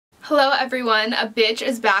Hello everyone, a bitch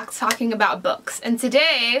is back talking about books, and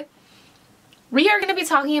today we are going to be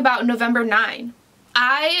talking about November 9.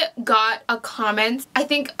 I got a comment, I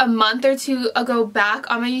think a month or two ago back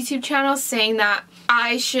on my YouTube channel saying that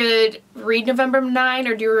I should read November 9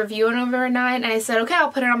 or do a review on November 9, and I said okay, I'll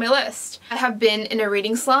put it on my list. I have been in a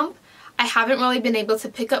reading slump. I haven't really been able to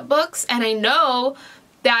pick up books, and I know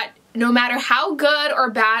that no matter how good or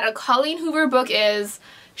bad a Colleen Hoover book is,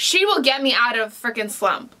 she will get me out of freaking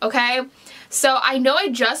slump, okay? So I know I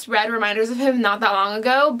just read Reminders of Him not that long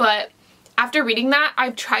ago, but after reading that,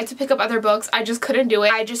 I've tried to pick up other books. I just couldn't do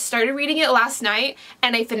it. I just started reading it last night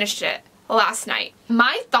and I finished it last night.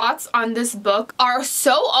 My thoughts on this book are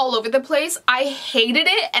so all over the place. I hated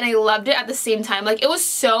it and I loved it at the same time. Like, it was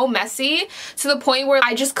so messy to the point where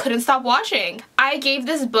I just couldn't stop watching. I gave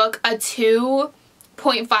this book a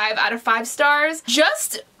 2.5 out of 5 stars.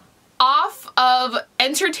 Just off of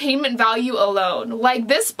entertainment value alone. Like,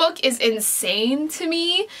 this book is insane to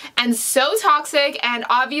me and so toxic, and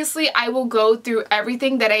obviously I will go through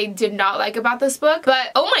everything that I did not like about this book, but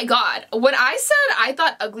oh my god, when I said I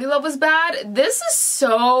thought Ugly Love was bad, this is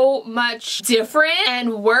so much different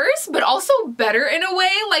and worse, but also better in a way.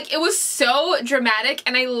 Like, it was so dramatic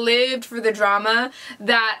and I lived for the drama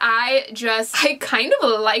that I kind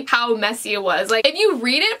of like how messy it was. Like, if you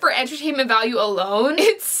read it for entertainment value alone,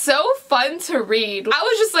 it's so fun to read. I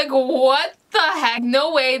was just like, what the heck?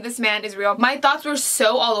 No way this man is real. My thoughts were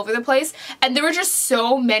so all over the place, and there were just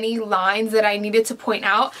so many lines that I needed to point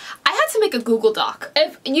out. I had to make a Google Doc.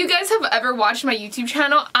 If you guys have ever watched my YouTube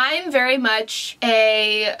channel, I'm very much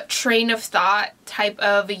a train of thought type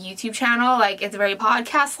of a YouTube channel. Like, it's very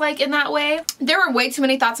podcast-like in that way. There were way too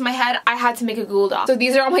many thoughts in my head. I had to make a Google Doc. So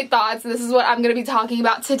these are all my thoughts. This is what I'm going to be talking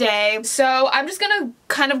about today. So I'm just going to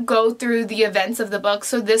kind of go through the events of the book.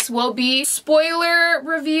 So this will be spoiler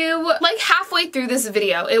review. Like, halfway through this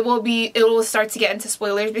video, it will start to get into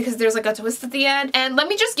spoilers because there's like a twist at the end. And let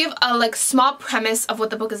me just give a like small premise of what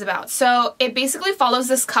the book is about. So it basically follows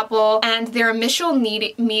this couple and their initial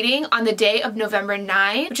meeting on the day of November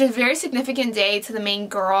 9, which is a very significant day to the main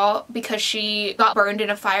girl because she got burned in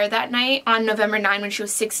a fire that night on November 9 when she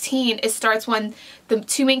was 16. It starts when the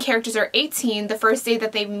two main characters are 18, the first day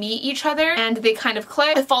that they meet each other, and they kind of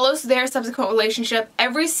click. It follows their subsequent relationship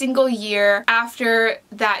every single year after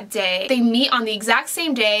that day. They meet on the exact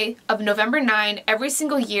same day of November 9 every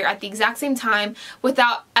single year at the exact same time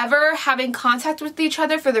without ever having contact with each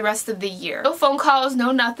other for the rest of the year. No phone calls,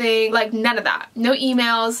 no nothing, like none of that. No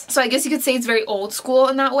emails. So I guess you could say it's very old school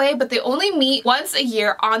in that way, but they only meet once a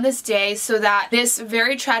year on this day so that this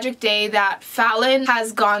very tragic day that Fallon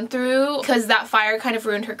has gone through, because that fire kind of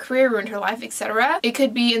ruined her career, ruined her life, etc. It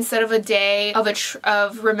could be, instead of a day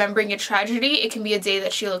of remembering a tragedy, it can be a day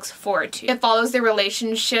that she looks forward to. It follows their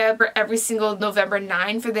relationship for every single November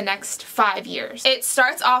 9 for the next 5 years. It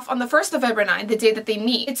starts off on the first November 9, the day that they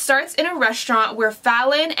meet. It starts in a restaurant where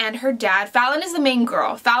Fallon and her dad, Fallon is the main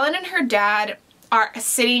girl, Fallon and her dad are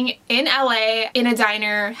sitting in LA in a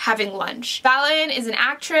diner having lunch. Fallon is an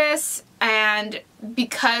actress, and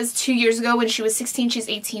because 2 years ago when she was 16, she's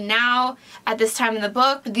 18 now, at this time in the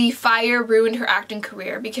book, the fire ruined her acting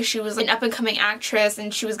career because she was an up-and-coming actress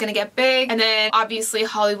and she was gonna get big, and then obviously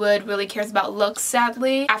Hollywood really cares about looks,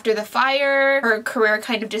 sadly. After the fire, her career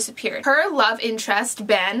kind of disappeared. Her love interest,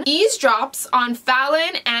 Ben, eavesdrops on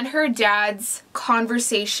Fallon and her dad's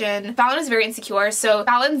conversation. Fallon is very insecure, so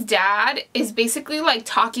Fallon's dad is basically like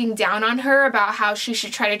talking down on her about how she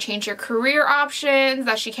should try to change her career options,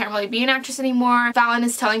 that she can't really be an actress anymore. Fallon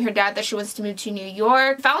is telling her dad that she wants to move to New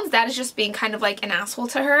York. Fallon's dad is just being kind of like an asshole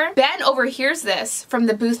to her. Ben overhears this from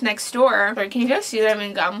the booth next door. Sorry, can you guys see that I'm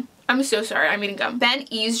eating gum? I'm so sorry, I'm eating gum. Ben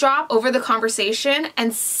eavesdrops over the conversation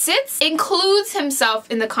and includes himself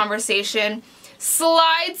in the conversation,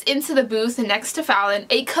 slides into the booth next to Fallon,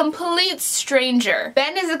 a complete stranger.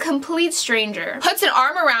 Ben is a complete stranger. Puts an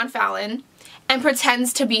arm around Fallon and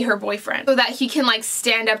pretends to be her boyfriend so that he can like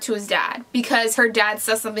stand up to his dad, because her dad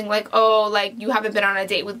says something like, oh, like, you haven't been on a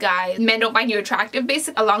date with guys, men don't find you attractive,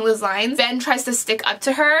 basically along those lines. Ben tries to stick up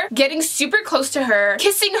to her, getting super close to her,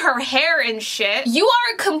 kissing her hair and shit. You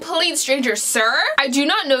are a complete stranger, sir. I do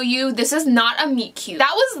not know you. This is not a meet cute.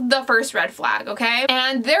 That was the first red flag, okay?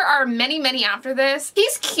 And there are many after this.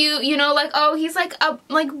 He's cute, you know, like, oh, he's like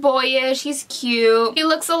boyish, he's cute, he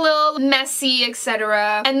looks a little messy,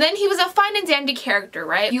 etc. And then he was a fine and dandy character,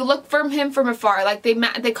 right? You look from him from afar, like they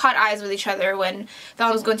caught eyes with each other when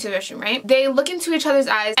Fallon was going to the restroom, right? They look into each other's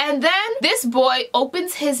eyes, and then this boy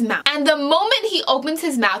opens his mouth, and the moment he opens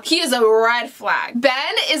his mouth, he is a red flag.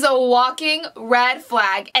 Ben is a walking red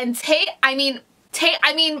flag, and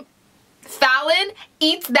Fallon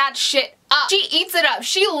eats that shit up. She eats it up.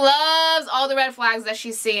 She loves all the red flags that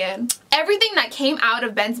she's seeing. Everything that came out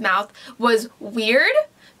of Ben's mouth was weird,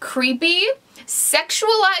 creepy,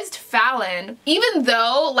 sexualized Fallon. Even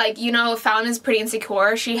though, like, you know, Fallon is pretty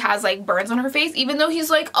insecure, she has like burns on her face, even though he's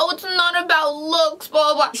like, oh, it's not about looks,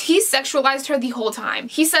 blah, blah, blah. He sexualized her the whole time.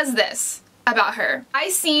 He says this about her: I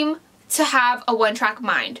seem to have a one-track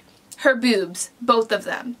mind. Her boobs, both of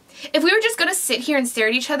them. If we were just gonna sit here and stare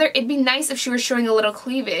at each other, it'd be nice if she was showing a little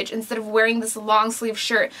cleavage instead of wearing this long sleeve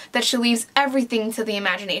shirt that she leaves everything to the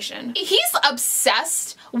imagination. He's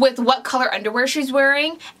obsessed with what color underwear she's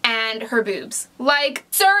wearing and her boobs. Like,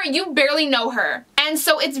 sir, you barely know her. And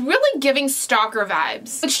so it's really giving stalker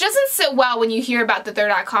vibes, which doesn't sit well when you hear about the third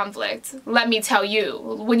act conflict. Let me tell you.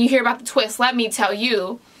 When you hear about the twist, let me tell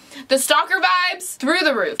you. The stalker vibes through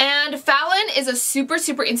the roof. And Fallon is a super,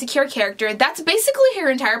 super insecure character. That's basically her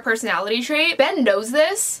entire personality trait. Ben knows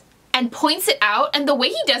this and points it out, and the way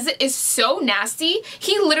he does it is so nasty.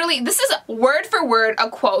 He literally, this is word for word a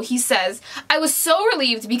quote. He says, I was so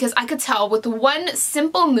relieved because I could tell with one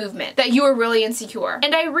simple movement that you were really insecure.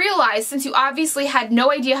 And I realized, since you obviously had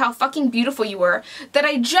no idea how fucking beautiful you were, that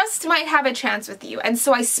I just might have a chance with you. And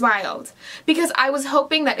so I smiled, because I was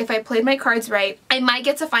hoping that if I played my cards right, I might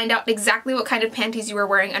get to find out exactly what kind of panties you were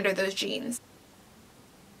wearing under those jeans.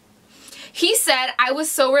 He said, I was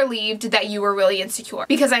so relieved that you were really insecure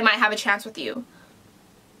because I might have a chance with you.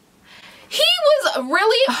 He was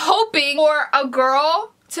really hoping for a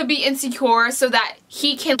girl to be insecure so that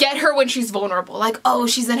he can get her when she's vulnerable. Like, oh,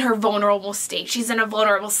 she's in her vulnerable state. She's in a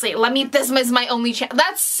vulnerable state. This is my only chance.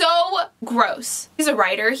 That's so gross. He's a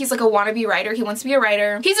writer. He's like a wannabe writer. He wants to be a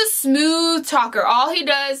writer. He's a smooth talker. All he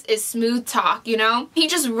does is smooth talk, you know? He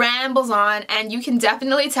just rambles on, and you can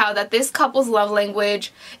definitely tell that this couple's love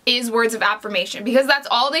language is words of affirmation, because that's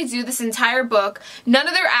all they do this entire book. None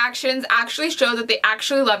of their actions actually show that they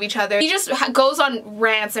actually love each other. He just goes on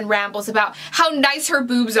rants and rambles about how nice her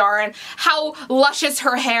boobs are and how luscious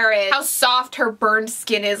her hair is, how soft her burned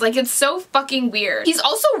skin is. Like, it's so fucking weird. He's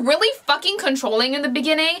also really fucking controlling in the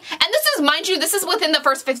beginning, and this is, mind you, this is within the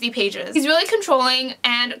first 50 pages. He's really controlling,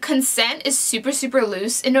 and consent is super, super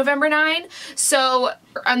loose in November 9. So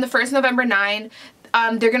on the first November 9,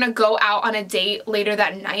 they're gonna go out on a date later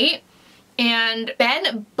that night, and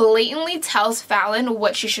Ben blatantly tells Fallon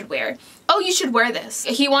what she should wear. Oh, you should wear this.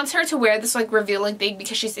 He wants her to wear this like revealing thing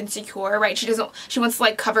because she's insecure, right? She wants to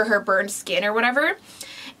like cover her burned skin or whatever.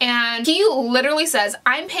 And he literally says,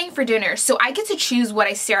 I'm paying for dinner, so I get to choose what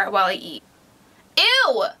I stare at while I eat.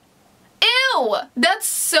 Ew! Ew! That's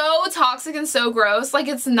so toxic and so gross. Like,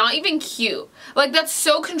 it's not even cute. Like, that's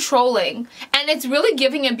so controlling. And it's really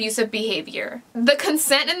giving abusive behavior. The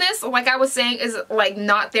consent in this, like I was saying, is like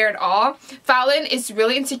not there at all. Fallon is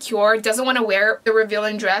really insecure, doesn't want to wear the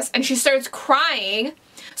revealing dress, and she starts crying.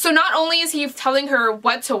 So not only is he telling her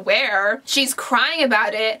what to wear, she's crying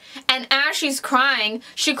about it, and as she's crying,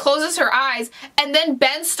 she closes her eyes, and then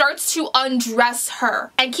Ben starts to undress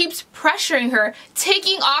her and keeps pressuring her,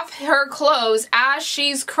 taking off her clothes as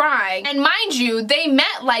she's crying. And mind you, they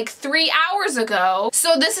met like 3 hours ago,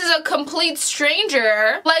 so this is a complete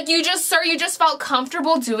stranger. Like, sir, you just felt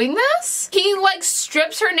comfortable doing this? He like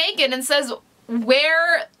strips her naked and says,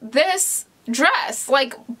 wear this dress.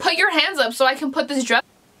 Like, put your hands up so I can put this dress.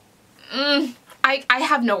 I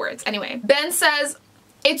have no words. Anyway, Ben says,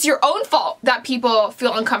 it's your own fault that people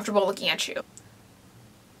feel uncomfortable looking at you.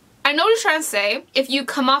 I know what he's trying to say. If you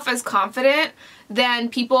come off as confident, then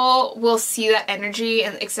people will see that energy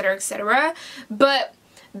and etc, etc. But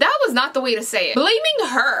that was not the way to say it. Blaming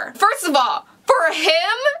her. First of all, for him,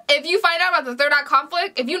 if you find out about the third act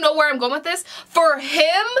conflict, if you know where I'm going with this, for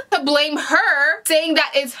him to blame her, saying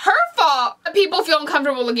that it's her fault that people feel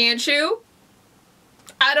uncomfortable looking at you,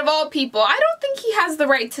 out of all people, I don't think he has the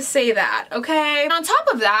right to say that, okay? And on top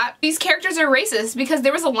of that, these characters are racist, because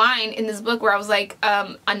there was a line in this book where I was like,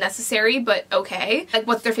 unnecessary, but okay. Like,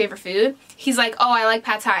 what's their favorite food? He's like, oh, I like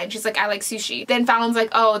pad thai, and she's like, I like sushi. Then Fallon's like,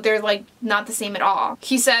 oh, they're like not the same at all.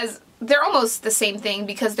 He says, they're almost the same thing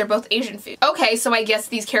because they're both Asian food. Okay, so I guess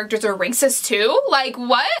these characters are racist too? Like,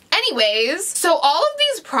 what? Anyways, so all of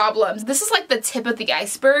these problems, this is like the tip of the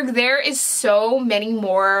iceberg. There is so many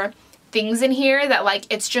more things in here that, like,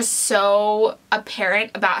 it's just so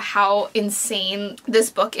apparent about how insane this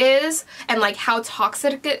book is and like how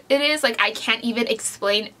toxic it is. Like, I can't even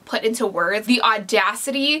put into words the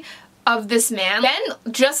audacity of this man. Ben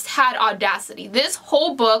just had audacity. This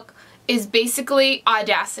whole book is basically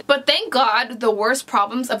audacity. But thank God the worst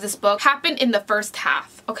problems of this book happened in the first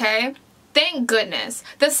half, okay? Thank goodness.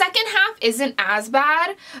 The second half isn't as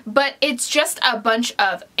bad, but it's just a bunch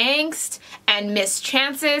of angst and missed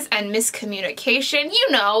chances and miscommunication.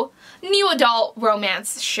 You know, new adult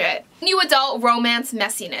romance shit. New adult romance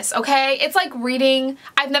messiness, okay? It's like reading,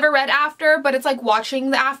 I've never read After, but it's like watching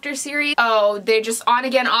the After series. Oh, they're just on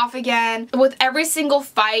again, off again. With every single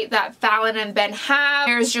fight that Fallon and Ben have,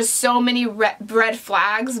 there's just so many red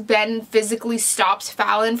flags. Ben physically stops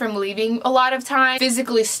Fallon from leaving a lot of time,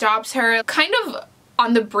 physically stops her, kind of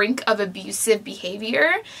on the brink of abusive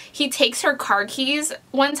behavior. He takes her car keys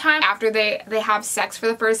one time after they have sex for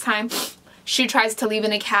the first time. She tries to leave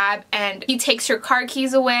in a cab and he takes her car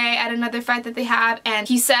keys away at another fight that they have, and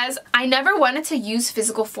he says, "I never wanted to use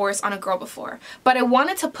physical force on a girl before, but I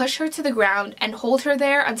wanted to push her to the ground and hold her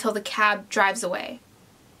there until the cab drives away."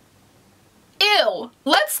 Ew.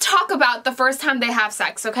 Let's talk about the first time they have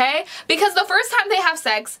sex, okay? Because the first time they have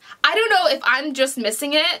sex, I don't know if I'm just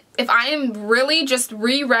missing it, if I am really just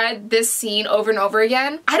reread this scene over and over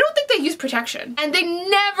again. I don't think they use protection. And they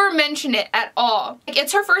never mention it at all. Like,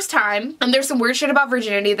 it's her first time, and there's some weird shit about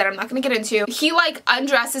virginity that I'm not gonna get into. He like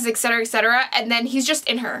undresses, etc., and then he's just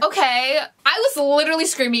in her. Okay, I was literally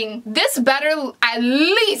screaming, this better at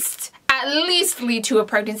least lead to a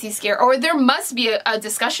pregnancy scare, or there must be a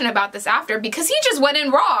discussion about this after, because he just went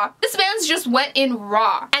in raw. This man's just went in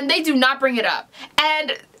raw, and they do not bring it up.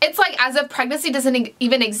 And it's like as if pregnancy doesn't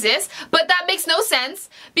even exist, but that makes no sense,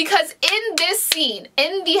 because in this scene,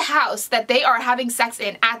 in the house that they are having sex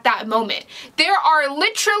in at that moment, there are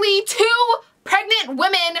literally 2 pregnant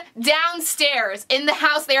women downstairs in the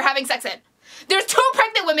house they are having sex in. There's 2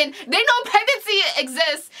 pregnant women, they know pregnancy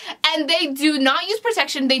exists, and they do not use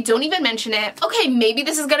protection, they don't even mention it. Okay, maybe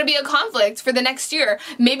this is gonna be a conflict for the next year.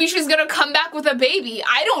 Maybe she's gonna come back with a baby,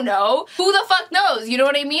 I don't know. Who the fuck knows, you know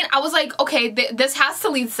what I mean? I was like, okay, this has to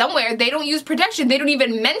lead somewhere. They don't use protection, they don't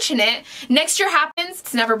even mention it. Next year happens,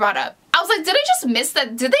 it's never brought up. I was like, did I just miss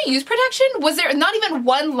that? Did they use protection? Was there not even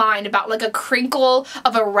one line about like a crinkle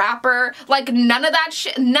of a wrapper? Like none of that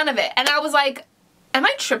shit, none of it. And I was like, am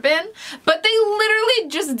I tripping? But they literally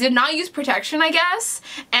just did not use protection, I guess,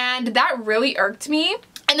 and that really irked me.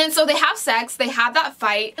 And then so they have sex, they have that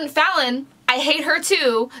fight, and Fallon, I hate her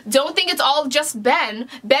too. Don't think it's all just Ben.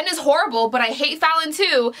 Ben is horrible, but I hate Fallon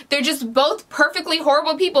too. They're just both perfectly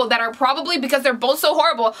horrible people that are probably, because they're both so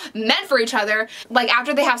horrible, meant for each other. Like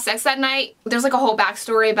after they have sex that night, there's like a whole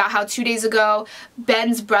backstory about how 2 days ago,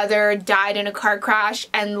 Ben's brother died in a car crash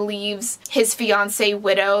and leaves his fiancée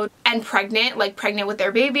widowed and pregnant, like pregnant with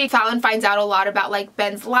their baby. Fallon finds out a lot about like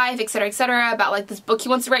Ben's life, etc., about like this book he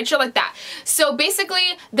wants to write, shit like that. So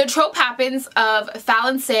basically, the trope happens of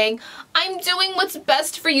Fallon saying, "I'm doing what's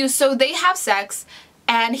best for you." So they have sex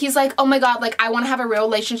and he's like, "Oh my god, like I want to have a real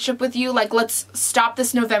relationship with you, like let's stop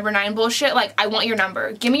this November 9 bullshit, like I want your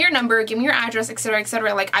number, give me your number, give me your address,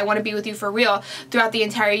 etc., like I want to be with you for real throughout the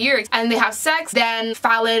entire year." And they have sex. Then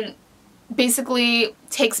Fallon basically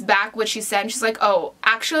takes back what she said, and she's like, "Oh,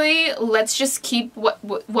 actually, let's just keep what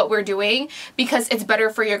we're doing because it's better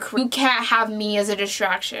for your career. You can't have me as a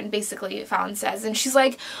distraction," basically Fallon says. And she's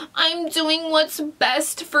like, "I'm doing what's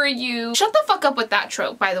best for you." Shut the fuck up with that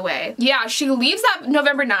trope, by the way. Yeah, she leaves that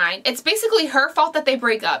November 9. It's basically her fault that they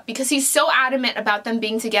break up because he's so adamant about them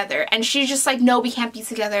being together, and she's just like, "No, we can't be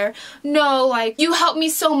together. No, like, you helped me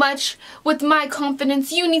so much with my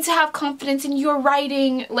confidence. You need to have confidence in your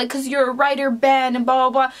writing, like, because you're a writer, Ben, and blah, blah,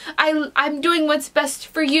 blah. I'm doing what's best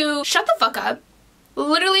for you." Shut the fuck up.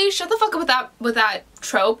 Literally, shut the fuck up with that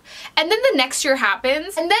trope. And then the next year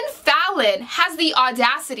happens, and then Fallon has the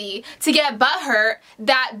audacity to get butthurt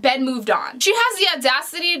that Ben moved on. She has the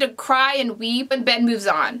audacity to cry and weep when Ben moves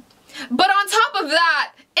on. But on top of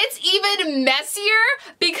that, it's even messier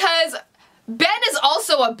because Ben is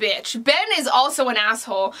also a bitch. Ben is also an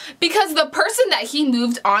asshole because the person that he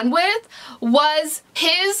moved on with was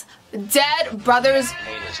his dead brother's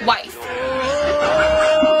wife.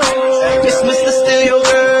 Mr. Steal Your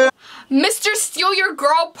Girl. Mr. Steal Your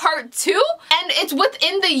Girl Part 2? And it's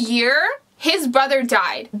within the year his brother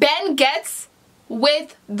died. Ben gets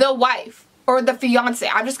with the wife, or the fiance,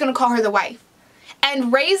 I'm just gonna call her the wife,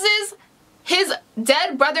 and raises his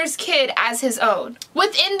dead brother's kid as his own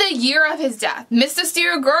within the year of his death. Mr. Steal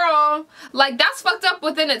Your Girl, like that's fucked up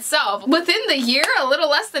within itself. Within the year, a little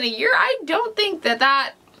less than a year, I don't think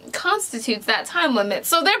that constitutes that time limit.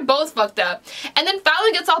 So they're both fucked up. And then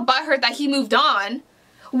Fallon gets all butthurt that he moved on,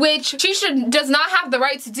 which she does not have the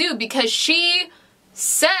right to do because she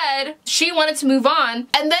said she wanted to move on,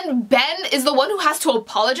 and then Ben is the one who has to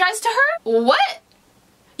apologize to her? What?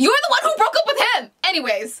 You're the one who broke up with him!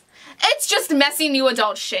 Anyways, it's just messy new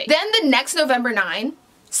adult shit. Then the next November 9,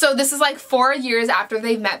 so this is like 4 years after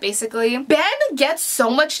they've met basically, Ben gets so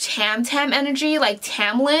much Tam energy, like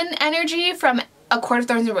Tamlin energy from A Court of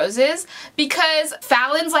Thorns and Roses, because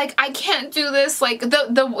Fallon's like, I can't do this, like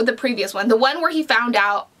the previous one, the one where he found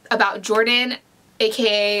out about Jordan,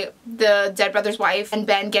 aka the dead brother's wife, and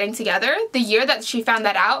Ben getting together. The year that she found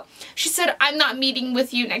that out, she said, I'm not meeting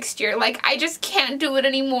with you next year, like I just can't do it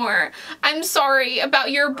anymore, I'm sorry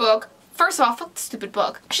about your book. First of all, fuck the stupid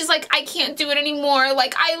book. She's like, I can't do it anymore.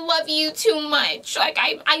 Like, I love you too much. Like,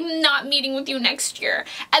 I'm not meeting with you next year.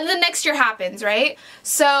 And the next year happens, right?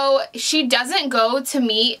 So she doesn't go to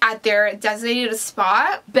meet at their designated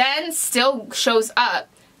spot. Ben still shows up,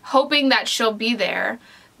 hoping that she'll be there.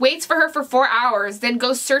 Waits for her for 4 hours, then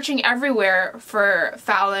goes searching everywhere for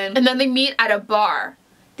Fallon. And then they meet at a bar.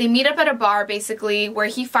 They meet up at a bar, basically, where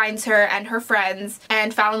he finds her and her friends,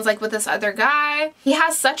 and Fallon's like with this other guy. He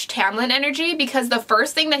has such Tamlin energy, because the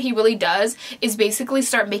first thing that he really does is basically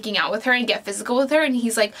start making out with her and get physical with her, and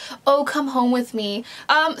he's like, oh, come home with me.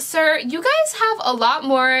 Sir, you guys have a lot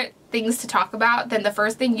more things to talk about than the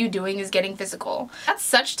first thing you doing is getting physical. That's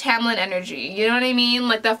such Tamlin energy, you know what I mean?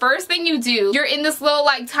 Like, the first thing you do, you're in this little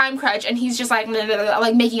like time crunch, and he's just like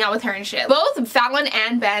making out with her and shit. Both Fallon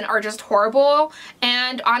and Ben are just horrible,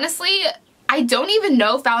 and honestly, I don't even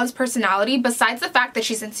know Fallon's personality besides the fact that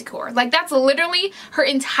she's insecure. Like, that's literally her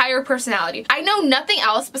entire personality. I know nothing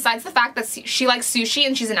else besides the fact that she likes sushi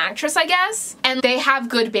and she's an actress, I guess. And they have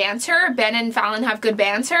good banter. Ben and Fallon have good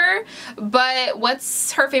banter. But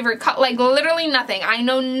what's her favorite cut? Like, literally nothing. I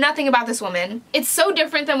know nothing about this woman. It's so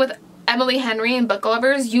different than with Emily Henry and Book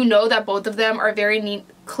Lovers. You know that both of them are very neat,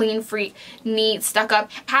 clean freak, neat, stuck up.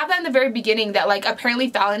 Have that in the very beginning, that like apparently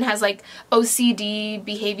Fallon has like OCD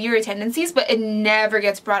behavior or tendencies, but it never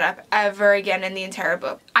gets brought up ever again in the entire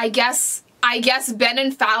book. I guess Ben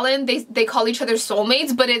and Fallon, they call each other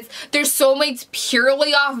soulmates, but they're soulmates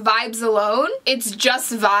purely off vibes alone. It's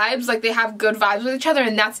just vibes, like they have good vibes with each other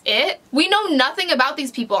and that's it. We know nothing about these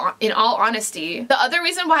people, in all honesty. The other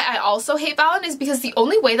reason why I also hate Fallon is because the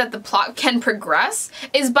only way that the plot can progress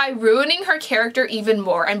is by ruining her character even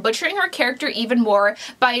more and butchering her character even more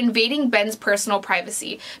by invading Ben's personal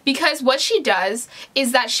privacy. Because what she does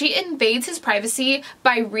is that she invades his privacy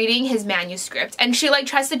by reading his manuscript, and she like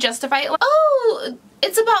tries to justify it like, oh,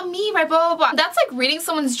 it's about me, right, blah, blah, blah. That's like reading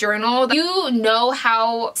someone's journal. You know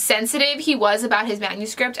how sensitive he was about his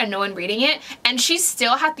manuscript and no one reading it, and she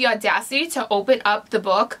still had the audacity to open up the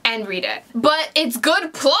book and read it. But it's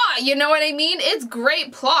good plot, you know what I mean? It's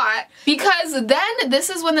great plot, because then this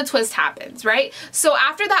is when the twist happens, right? So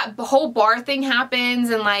after that whole bar thing happens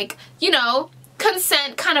and like, you know,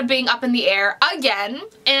 consent kind of being up in the air again,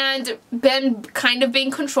 and Ben kind of being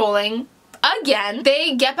controlling again,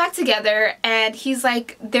 they get back together and he's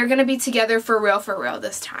like, they're gonna be together for real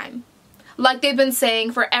this time. Like they've been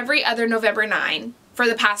saying for every other November 9 for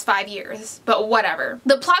the past 5 years, but whatever.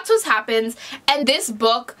 The plot twist happens and this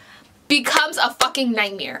book becomes a fucking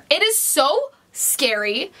nightmare. It is so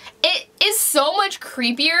scary. It is so much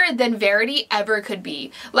creepier than Verity ever could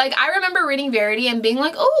be. Like, I remember reading Verity and being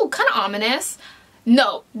like, oh, kind of ominous.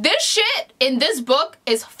 No, this shit in this book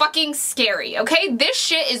is fucking scary, okay? This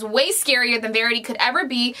shit is way scarier than Verity could ever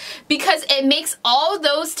be, because it makes all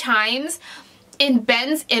those times in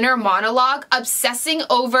Ben's inner monologue obsessing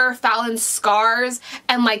over Fallon's scars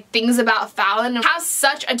and like things about Fallon has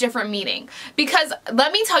such a different meaning. Because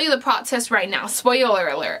let me tell you the plot twist right now. Spoiler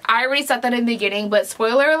alert. I already said that in the beginning, but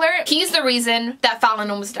spoiler alert. He's the reason that Fallon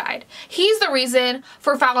almost died. He's the reason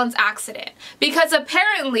for Fallon's accident. Because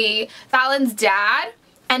apparently Fallon's dad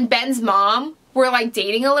and Ben's mom were like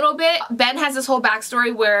dating a little bit. Ben has this whole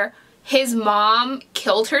backstory where his mom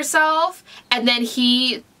killed herself and then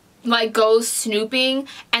he like goes snooping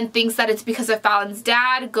and thinks that it's because of Fallon's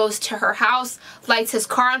dad, goes to her house, lights his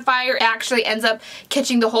car on fire, actually ends up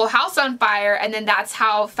catching the whole house on fire, and then that's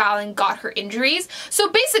how Fallon got her injuries.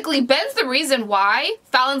 So basically Ben's the reason why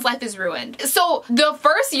Fallon's life is ruined. So the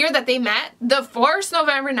first year that they met, the first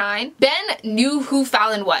November 9, Ben knew who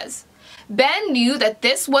Fallon was. Ben knew that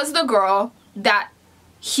this was the girl that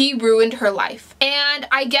he ruined her life. And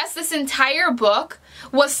I guess this entire book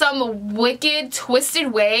was some wicked,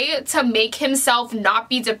 twisted way to make himself not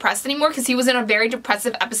be depressed anymore, because he was in a very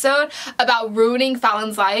depressive episode about ruining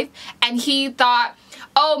Fallon's life, and he thought,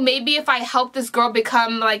 oh, maybe if I help this girl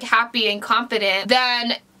become like happy and confident,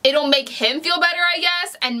 then it'll make him feel better, I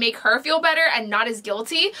guess, and make her feel better and not as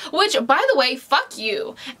guilty, which, by the way, fuck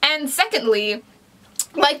you. And secondly,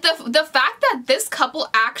 like the fact that this couple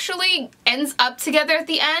actually ends up together at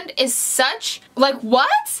the end is such, like,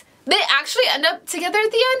 what? They actually end up together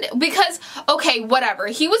at the end? Because, okay, whatever.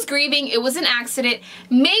 He was grieving. It was an accident.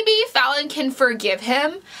 Maybe Fallon can forgive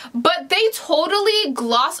him. But they totally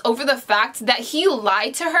gloss over the fact that he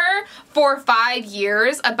lied to her for 5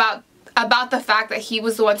 years about about the fact that he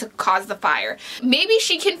was the one to cause the fire. Maybe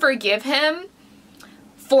she can forgive him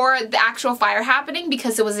for the actual fire happening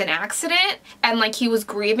because it was an accident and like he was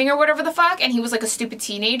grieving or whatever the fuck and he was like a stupid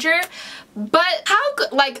teenager. But how,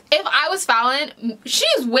 like, if I was Fallon, she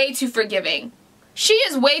is way too forgiving. She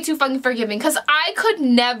is way too fucking forgiving, because I could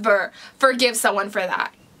never forgive someone for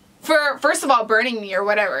that. For, first of all, burning me or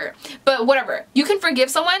whatever. But whatever. You can forgive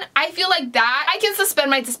someone. I feel like that, I can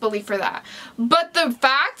suspend my disbelief for that. But the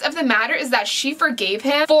fact of the matter is that she forgave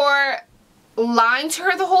him for lying to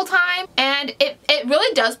her the whole time, and it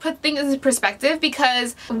really does put things into perspective,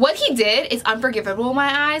 because what he did is unforgivable in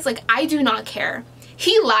my eyes. Like, I do not care.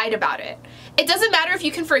 He lied about it. It doesn't matter if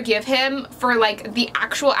you can forgive him for like the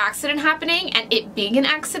actual accident happening and it being an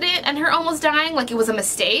accident and her almost dying, like it was a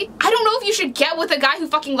mistake. I don't know if you should get with a guy who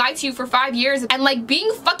fucking lied to you for 5 years and like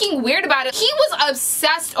being fucking weird about it. He was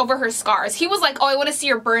obsessed over her scars. He was like, oh, I want to see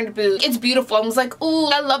your burned boot. It's beautiful. I was like, ooh,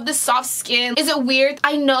 I love this soft skin. Is it weird?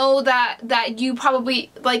 I know that you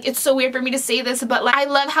probably, like, it's so weird for me to say this, but like, I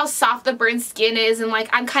love how soft the burned skin is, and like,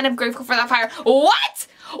 I'm kind of grateful for that fire. What?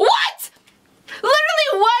 What?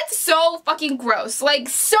 Literally, what? So fucking gross. Like,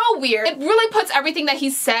 so weird. It really puts everything that he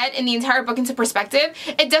said in the entire book into perspective.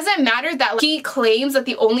 It doesn't matter that like, he claims that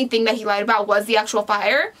the only thing that he lied about was the actual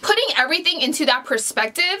fire. Putting everything into that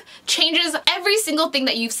perspective changes every single thing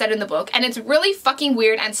that you've said in the book, and it's really fucking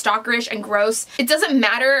weird and stalkerish and gross. It doesn't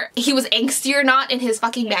matter he was angsty or not in his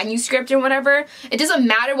fucking manuscript or whatever. It doesn't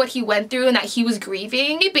matter what he went through and that he was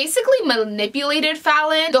grieving. He basically manipulated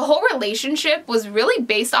Fallon. The whole relationship was really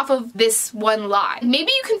based off of this one lie.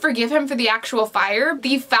 Maybe you can forgive him for the actual fire.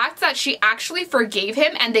 The fact that she actually forgave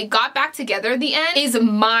him and they got back together in the end is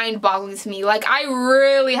mind-boggling to me. Like, I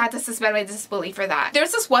really had to suspend my disbelief for that.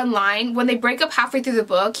 There's this one line when they break up halfway through the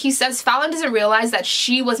book. He says Fallon doesn't realize that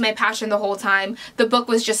she was my passion the whole time. The book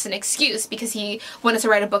was just an excuse because he wanted to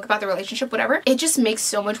write a book about the relationship, whatever. It just makes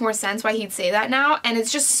so much more sense why he'd say that now, and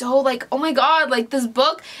it's just so like, oh my god, like this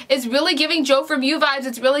book is really giving Joe from You vibes.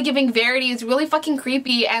 It's really giving Verity. It's really fucking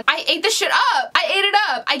creepy, and I ate this shit up. I ate it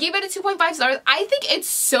up. I gave it a 2.5 stars. I think it's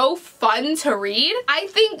so fun to read. I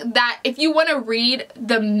think that if you want to read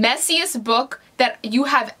the messiest book that you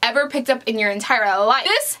have ever picked up in your entire life,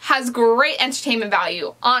 this has great entertainment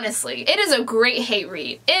value, honestly. It is a great hate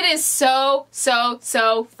read. It is so, so,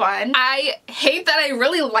 so fun. I hate that I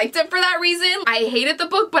really liked it for that reason. I hated the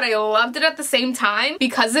book, but I loved it at the same time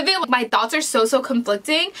because of it. My thoughts are so, so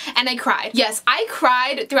conflicting, and I cried. Yes, I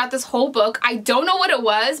cried throughout this whole book. I don't know what it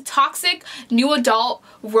was. Toxic, new adult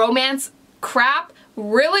romance crap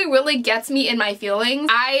really gets me in my feelings.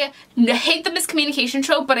 I hate the miscommunication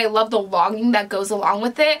trope, but I love the longing that goes along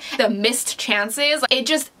with it. The missed chances. It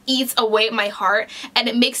just eats away at my heart, and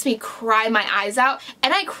it makes me cry my eyes out,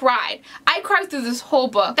 and I cried. I cried through this whole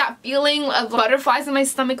book. That feeling of butterflies in my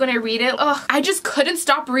stomach when I read it. Ugh, I just couldn't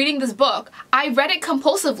stop reading this book. I read it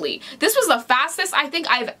compulsively. This was the fastest I think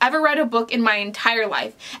I've ever read a book in my entire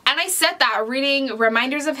life, and I said that reading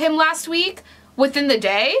Reminders of Him last week within the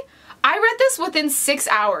day. I read this within 6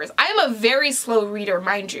 hours. I am a very slow reader,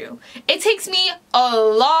 mind you. It takes me a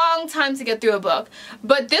long time to get through a book,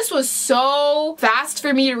 but this was so fast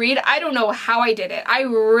for me to read. I don't know how I did it. I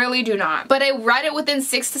really do not. But I read it within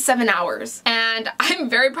 6 to 7 hours, and I'm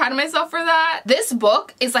very proud of myself for that. This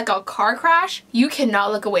book is like a car crash you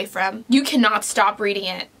cannot look away from. You cannot stop reading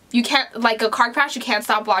it. You can't, like a car crash, you can't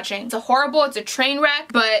stop watching. It's horrible, it's a train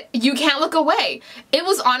wreck, but you can't look away. It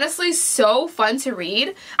was honestly so fun to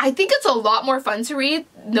read. I think it's a lot more fun to read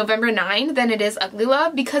November 9 than it is Ugly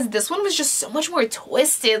Love, because this one was just so much more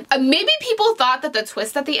twisted. Maybe people thought that the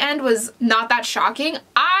twist at the end was not that shocking.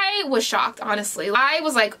 I was shocked, honestly. I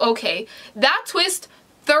was like, okay, that twist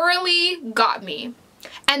thoroughly got me.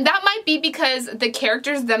 And that might be because the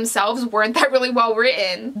characters themselves weren't that really well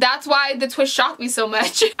written. That's why the twist shocked me so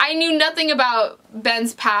much. I knew nothing about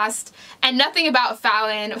Ben's past and nothing about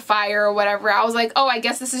Fallon, fire, or whatever. I was like, oh, I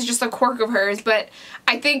guess this is just a quirk of hers. But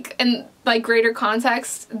I think in like greater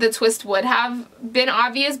context, the twist would have been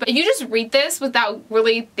obvious. But if you just read this without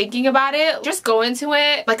really thinking about it, just go into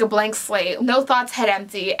it like a blank slate. No thoughts, head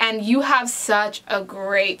empty. And you have such a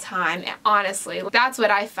great time, honestly. That's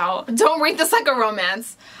what I felt. Don't read this like a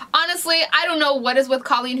romance. Honestly, I don't know what is with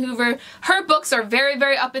Colleen Hoover. Her books are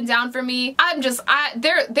very up and down for me.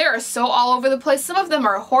 They're so all over the place. Some of them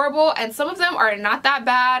are horrible and some of them are not that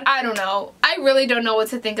bad. I don't know. I really don't know what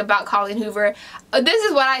to think about Colleen Hoover. This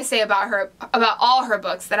is what I say about her, about all her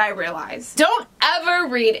books that I realize. Don't ever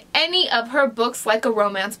read any of her books like a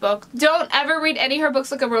romance book. Don't ever read any of her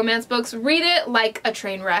books like a romance books. Read it like a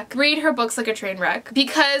train wreck. Read her books like a train wreck,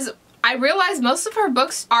 because I realized most of her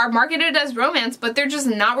books are marketed as romance, but they're just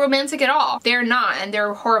not romantic at all. They're not, and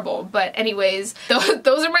they're horrible. But anyways,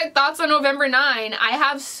 those are my thoughts on November 9. I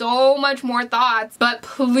have so much more thoughts, but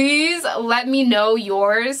please let me know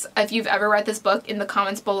yours if you've ever read this book in the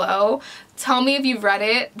comments below. Tell me if you've read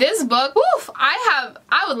it. This book, woof, I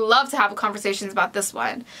would love to have conversations about this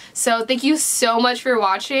one. So thank you so much for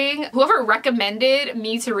watching. Whoever recommended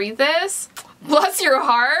me to read this, bless your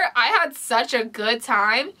heart. I had such a good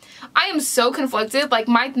time. I am so conflicted. Like,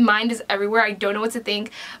 my mind is everywhere. I don't know what to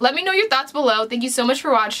think. Let me know your thoughts below. Thank you so much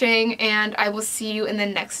for watching, and I will see you in the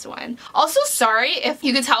next one. Also, sorry if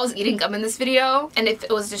you could tell I was eating gum in this video and if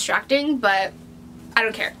it was distracting, but I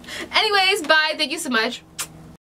don't care. Anyways, bye. Thank you so much.